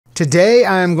Today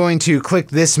I'm going to click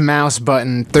this mouse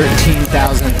button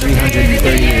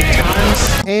 13,338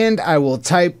 times, and I will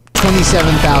type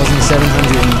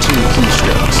 27,702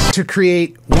 keystrokes to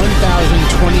create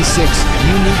 1,026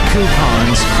 unique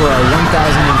coupons for our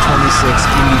 1,026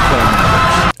 Indie Pro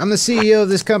members. I'm the CEO of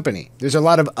this company. There's a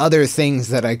lot of other things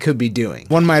that I could be doing.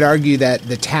 One might argue that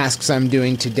the tasks I'm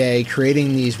doing today,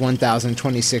 creating these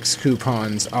 1,026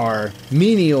 coupons, are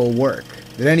menial work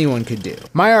that anyone could do.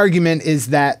 My argument is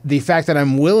that the fact that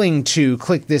I'm willing to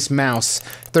click this mouse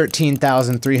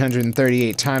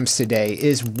 13,338 times today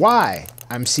is why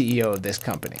I'm CEO of this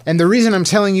company. And the reason I'm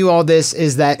telling you all this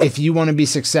is that if you want to be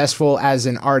successful as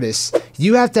an artist,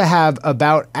 you have to have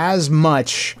about as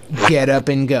much get up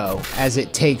and go as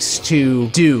it takes to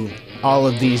do all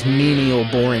of these menial,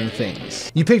 boring things.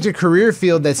 You picked a career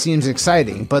field that seems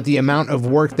exciting, but the amount of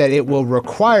work that it will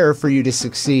require for you to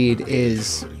succeed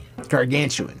is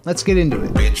gargantuan. Let's get into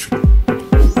it. Bitch,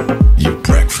 your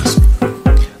breakfast.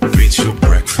 Bitch, your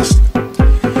breakfast.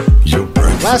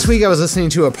 Last week I was listening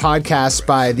to a podcast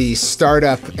by the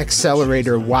startup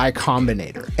accelerator Y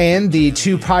Combinator, and the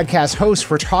two podcast hosts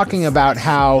were talking about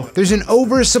how there's an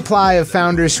oversupply of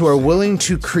founders who are willing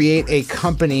to create a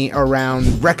company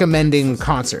around recommending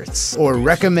concerts or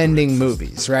recommending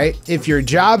movies, right? If your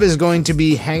job is going to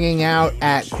be hanging out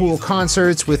at cool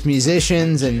concerts with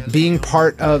musicians and being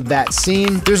part of that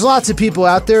scene, there's lots of people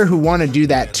out there who want to do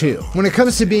that too. When it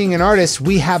comes to being an artist,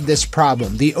 we have this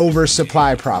problem, the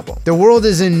oversupply problem. The world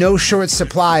is in no short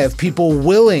supply of people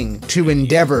willing to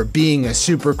endeavor being a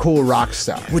super cool rock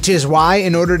star, which is why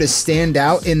in order to stand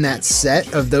out in that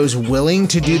set of those willing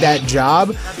to do that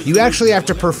job, you actually have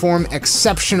to perform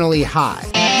exceptionally high.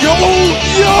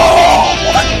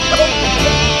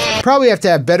 Probably have to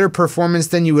have better performance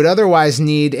than you would otherwise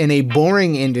need in a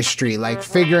boring industry, like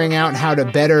figuring out how to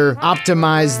better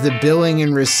optimize the billing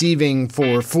and receiving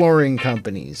for flooring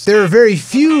companies. There are very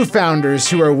few founders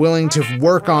who are willing to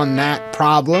work on that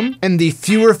problem, and the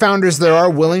fewer founders there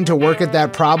are willing to work at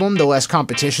that problem, the less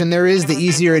competition there is, the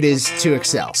easier it is to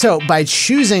excel. So by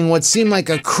choosing what seemed like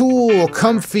a cool,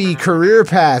 comfy career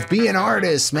path, be an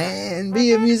artist, man,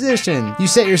 be a musician, you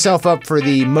set yourself up for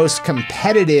the most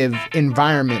competitive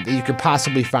environment you could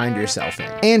possibly find yourself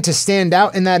in. And to stand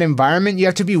out in that environment, you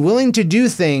have to be willing to do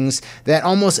things that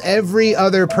almost every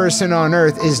other person on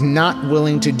earth is not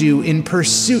willing to do in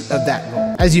pursuit of that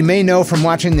goal. As you may know from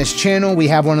watching this channel, we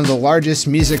have one of the largest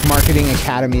music marketing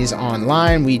academies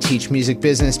online. We teach music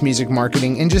business, music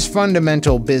marketing, and just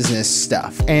fundamental business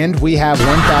stuff. And we have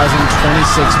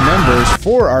 1,026 members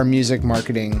for our music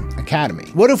marketing academy.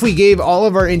 What if we gave all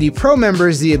of our Indie Pro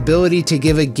members the ability to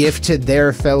give a gift to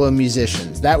their fellow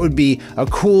musicians? That would be a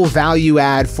cool value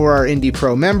add for our Indie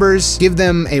Pro members. Give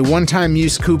them a one-time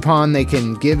use coupon they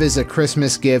can give as a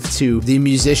Christmas gift to the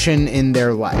musician in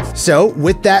their life. So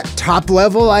with that top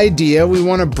level idea, we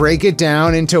want to break it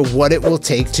down into what it will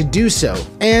take to do so.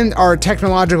 And our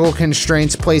technological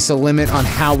constraints place a limit on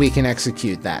how we can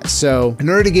execute that. So in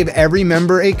order to give every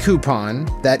member a coupon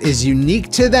that is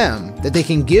unique to them, that they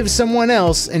can give someone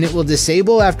else and it will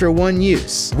disable after one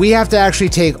use, we have to actually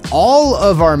take all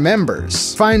of our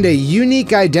members, find a unique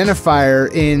identifier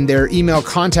in their email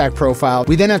contact profile.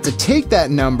 We then have to take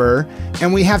that number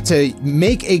and we have to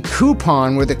make a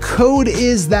coupon where the code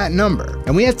is that number.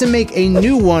 And we have to make a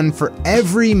new one for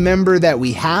every member that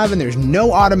we have, and there's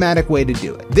no automatic way to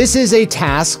do it. This is a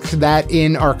task that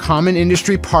in our common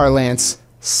industry parlance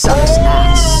sucks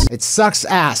ass. It sucks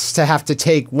ass to have to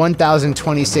take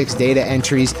 1,026 data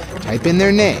entries, type in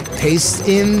their name, paste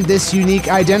in this unique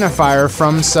identifier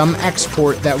from some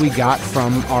export that we got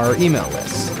from our email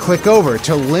list. Click over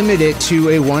to limit it to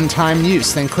a one-time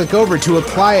use, then click over to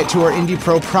apply it to our Indie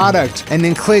Pro product, and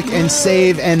then click and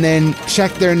save, and then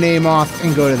check their name off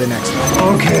and go to the next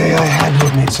one. Okay, I had to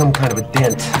have made some kind of a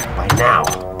dent by now.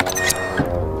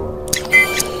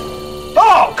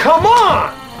 Oh, come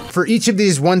on! For each of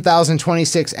these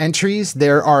 1,026 entries,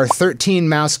 there are 13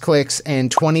 mouse clicks and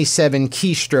 27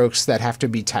 keystrokes that have to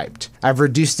be typed. I've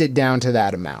reduced it down to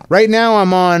that amount. Right now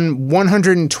I'm on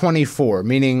 124,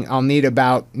 meaning I'll need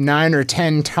about 9 or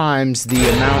 10 times the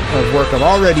amount of work I've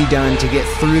already done to get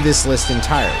through this list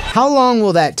entirely. How long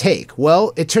will that take?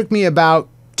 Well, it took me about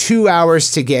 2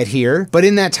 hours to get here, but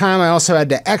in that time I also had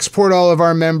to export all of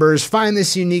our members, find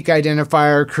this unique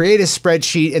identifier, create a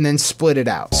spreadsheet, and then split it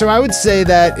out. So I would say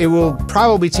that it will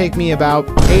probably take me about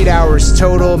 8 hours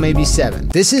total, maybe 7.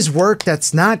 This is work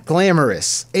that's not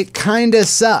glamorous. It kinda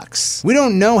sucks. We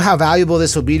don't know how valuable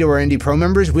this will be to our Indie Pro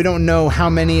members. We don't know how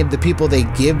many of the people they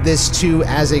give this to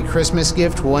as a Christmas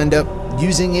gift will end up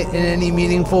using it in any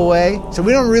meaningful way. So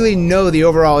we don't really know the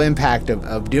overall impact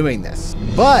of doing this.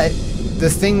 But the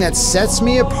thing that sets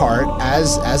me apart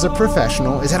as a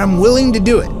professional is that I'm willing to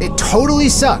do it. It totally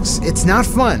sucks. It's not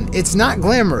fun. It's not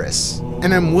glamorous.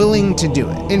 And I'm willing to do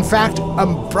it. In fact,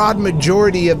 a broad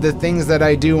majority of the things that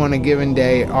I do on a given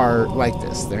day are like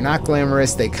this. They're not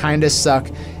glamorous, they kind of suck,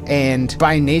 and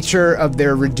by nature of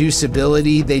their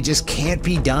reducibility, they just can't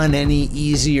be done any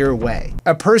easier way.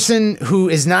 A person who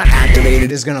is not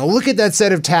activated is gonna look at that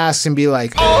set of tasks and be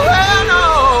like,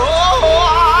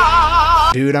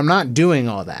 dude, I'm not doing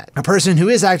all that. A person who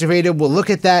is activated will look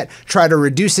at that, try to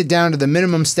reduce it down to the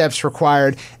minimum steps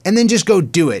required, and then just go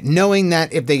do it, knowing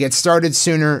that if they get started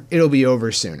sooner, it'll be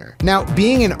over sooner. Now,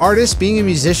 being an artist, being a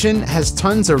musician has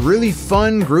tons of really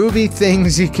fun, groovy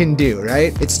things you can do,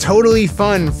 right? It's totally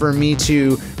fun for me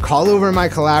to call over my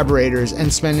collaborators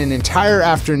and spend an entire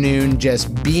afternoon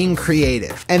just being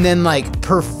creative and then like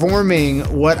performing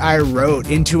what I wrote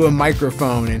into a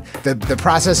microphone, and the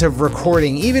process of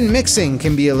recording, even mixing,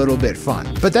 can be a little bit fun.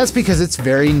 But that's because it's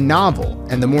very novel,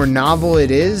 and the more novel it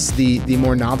is, the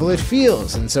more novel it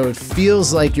feels. And so it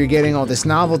feels like you're getting all this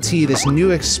novelty, this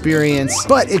new experience.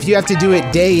 But if you have to do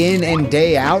it day in and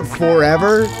day out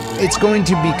forever, it's going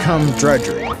to become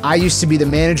drudgery. I used to be the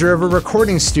manager of a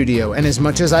recording studio, and as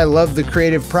much as I loved the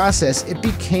creative process, it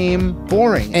became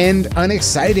boring and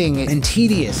unexciting and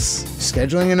tedious.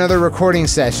 Scheduling another recording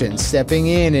session, stepping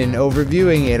in and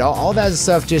overviewing it, all that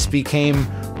stuff just became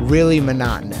really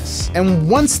monotonous. And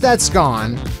once that's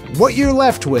gone, what you're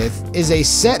left with is a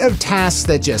set of tasks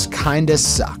that just kinda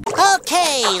suck.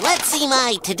 Okay, let's see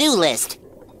my to-do list.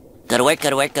 Gotta work,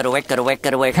 gotta work, gotta work, gotta work,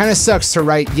 gotta work. Kinda sucks to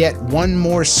write yet one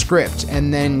more script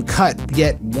and then cut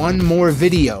yet one more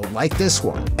video like this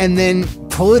one, and then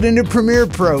pull it into Premiere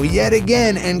Pro yet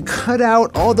again and cut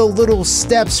out all the little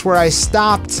steps where I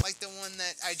stopped, like the one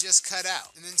that I just cut out,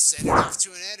 and then send it off to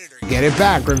an editor. Get it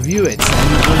back, review it,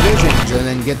 send revisions, and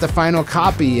then get the final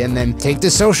copy, and then take the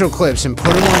social clips and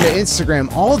put them onto Instagram.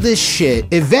 All this shit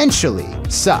eventually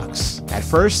sucks. At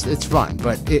first, it's fun,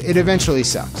 but it eventually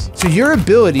sucks. So your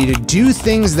ability to do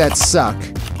things that suck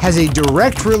has a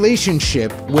direct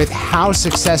relationship with how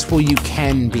successful you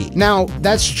can be. Now,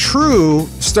 that's true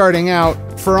starting out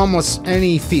for almost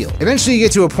any field. Eventually you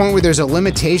get to a point where there's a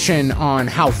limitation on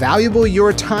how valuable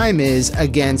your time is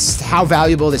against how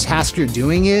valuable the task you're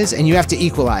doing is, and you have to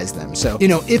equalize them. So, you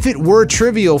know, if it were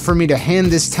trivial for me to hand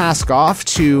this task off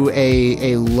to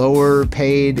a lower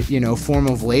paid, you know, form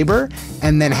of labor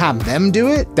and then have them do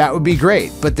it, that would be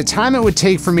great. But the time it would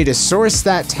take for me to source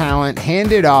that talent,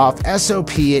 hand it off,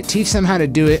 SOP it, teach them how to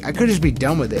do it, I could just be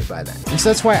done with it by then. And so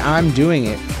that's why I'm doing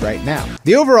it right now.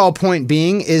 The overall point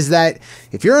being is that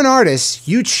if you're an artist,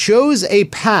 you chose a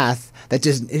path that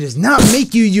it does not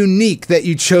make you unique that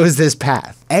you chose this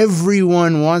path.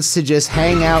 Everyone wants to just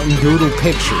hang out and doodle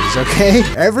pictures, okay?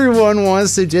 Everyone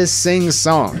wants to just sing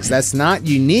songs. That's not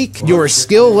unique. Your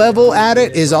skill level at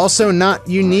it is also not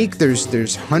unique.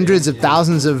 There's hundreds of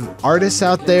thousands of artists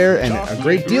out there, and a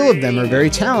great deal of them are very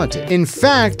talented. In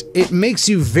fact, it makes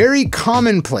you very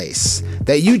commonplace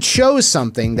that you chose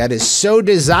something that is so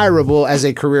desirable as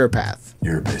a career path.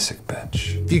 You're a basic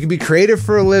bitch. If you could be creative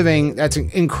for a living, that's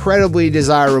incredibly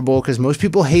desirable because most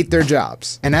people hate their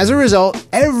jobs. And as a result,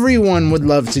 everyone would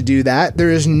love to do that.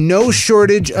 There is no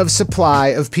shortage of supply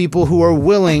of people who are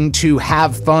willing to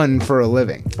have fun for a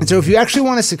living. And so if you actually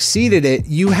want to succeed at it,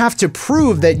 you have to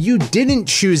prove that you didn't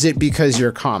choose it because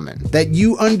you're common, that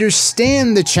you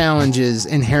understand the challenges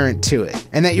inherent to it,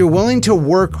 and that you're willing to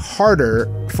work harder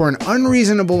for an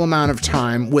unreasonable amount of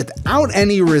time without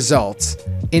any results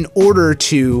in order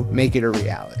to make it a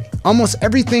reality. Almost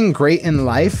everything great in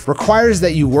life requires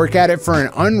that you work at it for an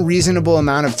unreasonable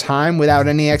amount of time without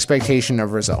any expectation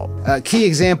of result. A key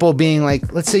example being,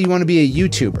 like, let's say you want to be a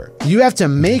YouTuber. You have to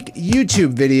make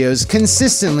YouTube videos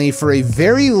consistently for a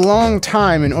very long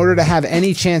time in order to have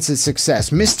any chance at success.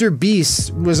 Mr.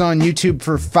 Beast was on YouTube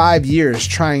for 5 years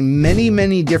trying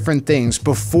many different things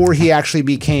before he actually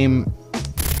became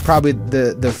probably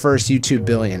the first YouTube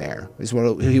billionaire, is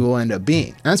what he will end up being.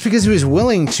 And that's because he was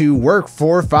willing to work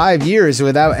for 5 years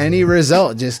without any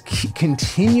result, just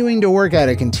continuing to work at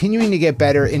it, continuing to get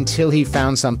better until he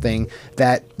found something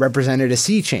that represented a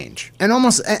sea change. And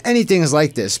almost anything is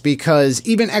like this, because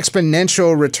even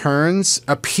exponential returns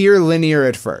appear linear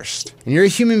at first. And you're a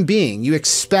human being, you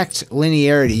expect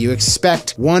linearity, you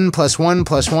expect 1 + 1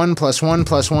 + 1 + 1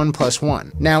 + 1 +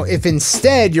 1. Now, if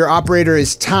instead your operator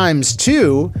is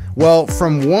 ×2, well,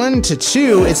 from 1 to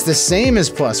 2, it's the same as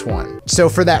 +1. So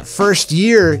for that first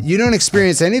year, you don't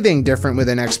experience anything different with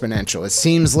an exponential. It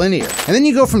seems linear. And then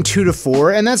you go from 2 to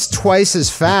 4, and that's twice as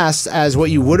fast as what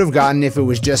you would have gotten if it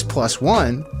was just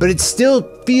 +1, but it still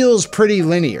feels pretty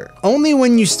linear. Only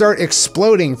when you start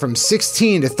exploding from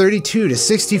 16 to 32 to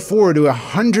 64 to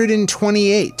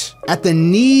 128, at the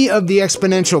knee of the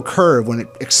exponential curve, when it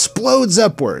explodes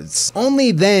upwards,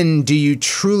 only then do you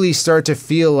truly start to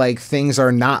feel like things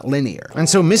are not linear. And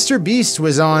so Mr. Beast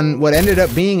was on what ended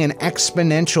up being an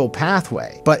exponential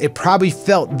pathway, but it probably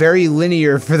felt very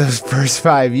linear for those first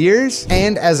 5 years.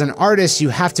 And as an artist, you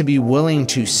have to be willing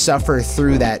to suffer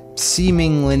through that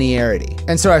seeming linearity.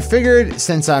 And so I figured,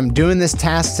 since I'm doing this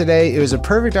task today, it was a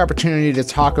perfect opportunity to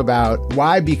talk about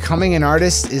why becoming an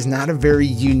artist is not a very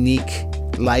unique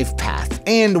life path,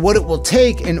 and what it will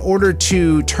take in order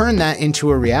to turn that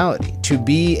into a reality. To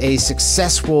be a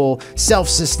successful,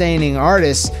 self-sustaining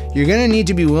artist, you're gonna need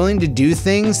to be willing to do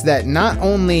things that not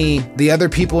only the other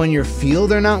people in your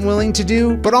field are not willing to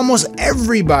do, but almost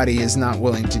everybody is not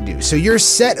willing to do. So your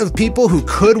set of people who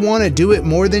could want to do it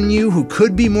more than you, who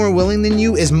could be more willing than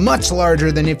you, is much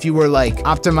larger than if you were like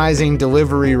optimizing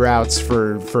delivery routes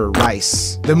for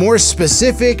rice. The more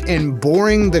specific and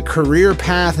boring the career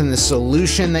path and the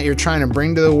solution that you're trying to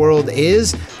bring to the world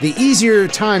is, the easier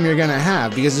time you're gonna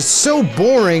have, because it's so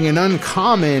boring and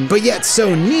uncommon, but yet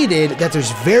so needed, that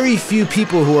there's very few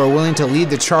people who are willing to lead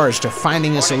the charge to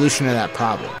finding a solution to that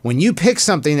problem. When you pick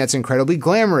something that's incredibly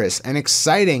glamorous and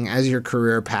exciting as your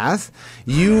career path,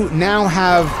 you now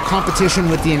have competition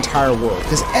with the entire world,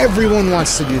 because everyone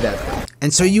wants to do that thing.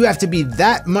 And so you have to be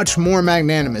that much more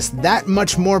magnanimous, that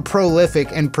much more prolific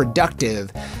and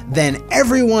productive than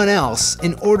everyone else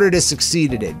in order to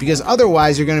succeed at it. Because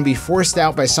otherwise you're gonna be forced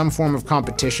out by some form of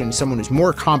competition, someone who's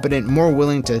more competent, more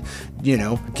willing to, you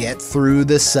know, get through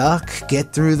the suck,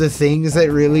 get through the things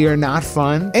that really are not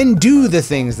fun, and do the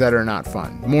things that are not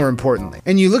fun, more importantly.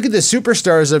 And you look at the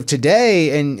superstars of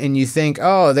today and you think,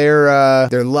 oh,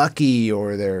 they're lucky,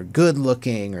 or they're good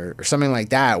looking, or something like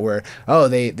that, where, oh,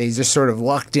 they just sort of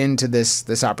lucked into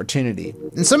this opportunity.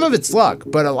 And some of it's luck,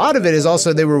 but a lot of it is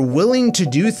also they were willing to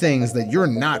do things that you're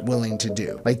not willing to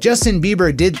do. Like Justin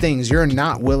Bieber did things you're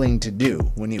not willing to do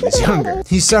when he was younger.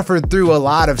 He suffered through a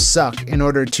lot of suck in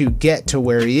order to get to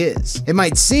where he is. It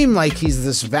might seem like he's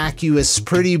this vacuous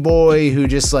pretty boy who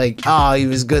just like, oh, he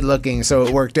was good looking so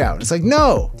it worked out. It's like,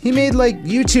 no, he made like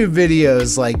YouTube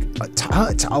videos, like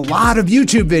a lot of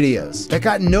YouTube videos that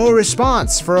got no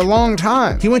response for a long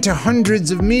time. He went to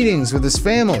hundreds of meetings with his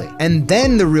family, and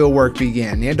then the real work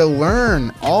began. He had to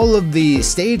learn all of the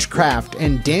stagecraft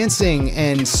and dancing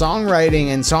and songwriting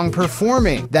and song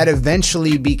performing that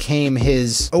eventually became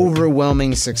his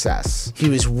overwhelming success. He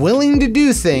was willing to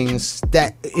do things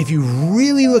that, if you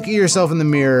really look at yourself in the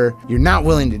mirror, you're not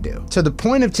willing to do. So the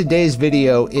point of today's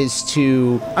video is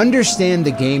to understand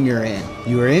the game you're in.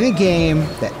 You are in a game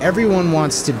that everyone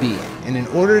wants to be in. And in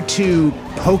order to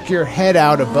poke your head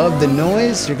out above the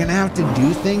noise, you're gonna have to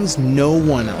do things no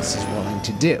one else is willing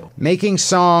to do. Making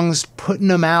songs, putting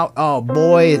them out, oh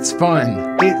boy, it's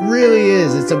fun. It really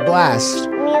is, it's a blast.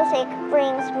 Music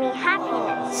brings me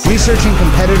happiness. Researching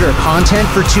competitor content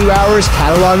for 2 hours,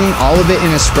 cataloging all of it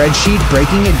in a spreadsheet,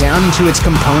 breaking it down into its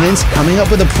components, coming up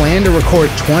with a plan to record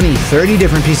 20, 30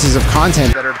 different pieces of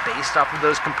content that are based off of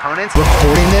those components,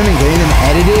 recording them and getting them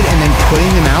edited, and then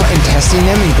putting them out and testing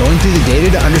them and going through the data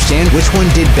to understand which one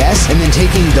did best, and then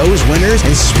taking those winners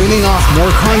and spinning off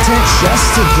more content just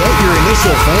to get your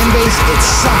initial fan base. It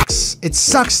sucks. It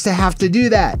sucks to have to do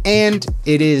that. And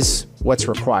it is what's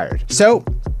required. So,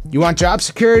 you want job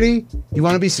security? You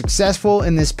want to be successful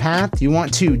in this path? You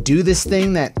want to do this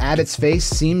thing that at its face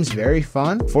seems very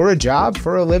fun for a job,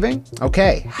 for a living?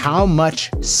 Okay, how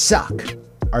much suck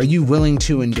are you willing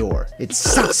to endure? It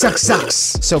sucks, sucks, sucks.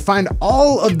 So find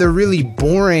all of the really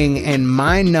boring and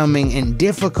mind-numbing and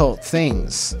difficult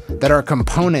things that are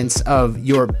components of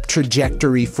your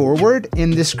trajectory forward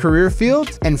in this career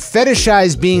field, and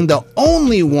fetishize being the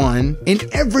only one in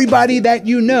everybody that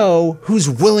you know who's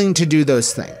willing to do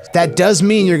those things. That does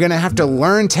mean you're gonna have to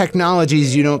learn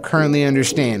technologies you don't currently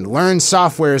understand, learn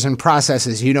softwares and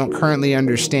processes you don't currently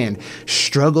understand,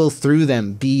 struggle through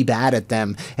them, be bad at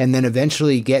them, and then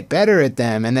eventually get better at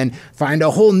them, and then find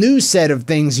a whole new set of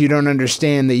things you don't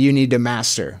understand that you need to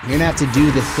master. You're gonna have to do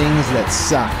the things that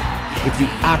suck if you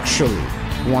actually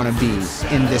wanna be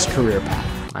in this career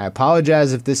path. I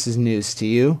apologize if this is news to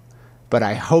you, but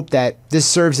I hope that this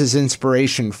serves as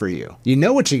inspiration for you. You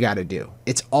know what you gotta do.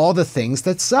 It's all the things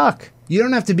that suck. You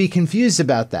don't have to be confused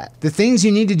about that. The things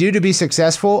you need to do to be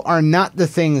successful are not the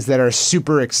things that are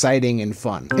super exciting and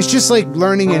fun. It's just like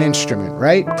learning an instrument,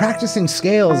 right? Practicing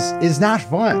scales is not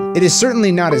fun. It is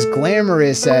certainly not as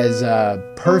glamorous as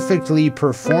perfectly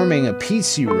performing a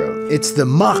piece you wrote. It's the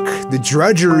muck, the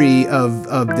drudgery of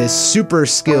this super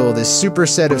skill, this super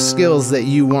set of skills that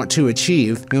you want to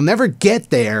achieve. You'll never get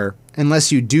there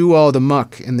unless you do all the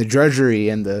muck and the drudgery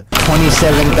and the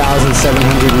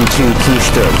 27,702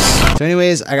 keystrokes. So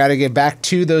anyways, I gotta get back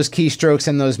to those keystrokes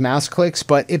and those mouse clicks,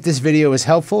 but if this video was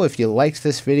helpful, if you liked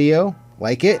this video,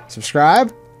 like it,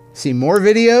 subscribe, see more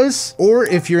videos, or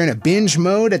if you're in a binge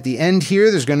mode at the end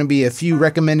here, there's gonna be a few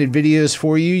recommended videos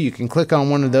for you. You can click on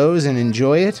one of those and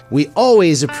enjoy it. We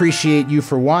always appreciate you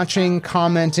for watching,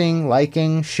 commenting,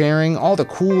 liking, sharing, all the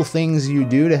cool things you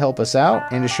do to help us out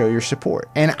and to show your support.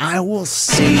 And I will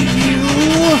see you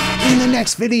in the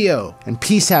next video, and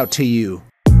peace out to you.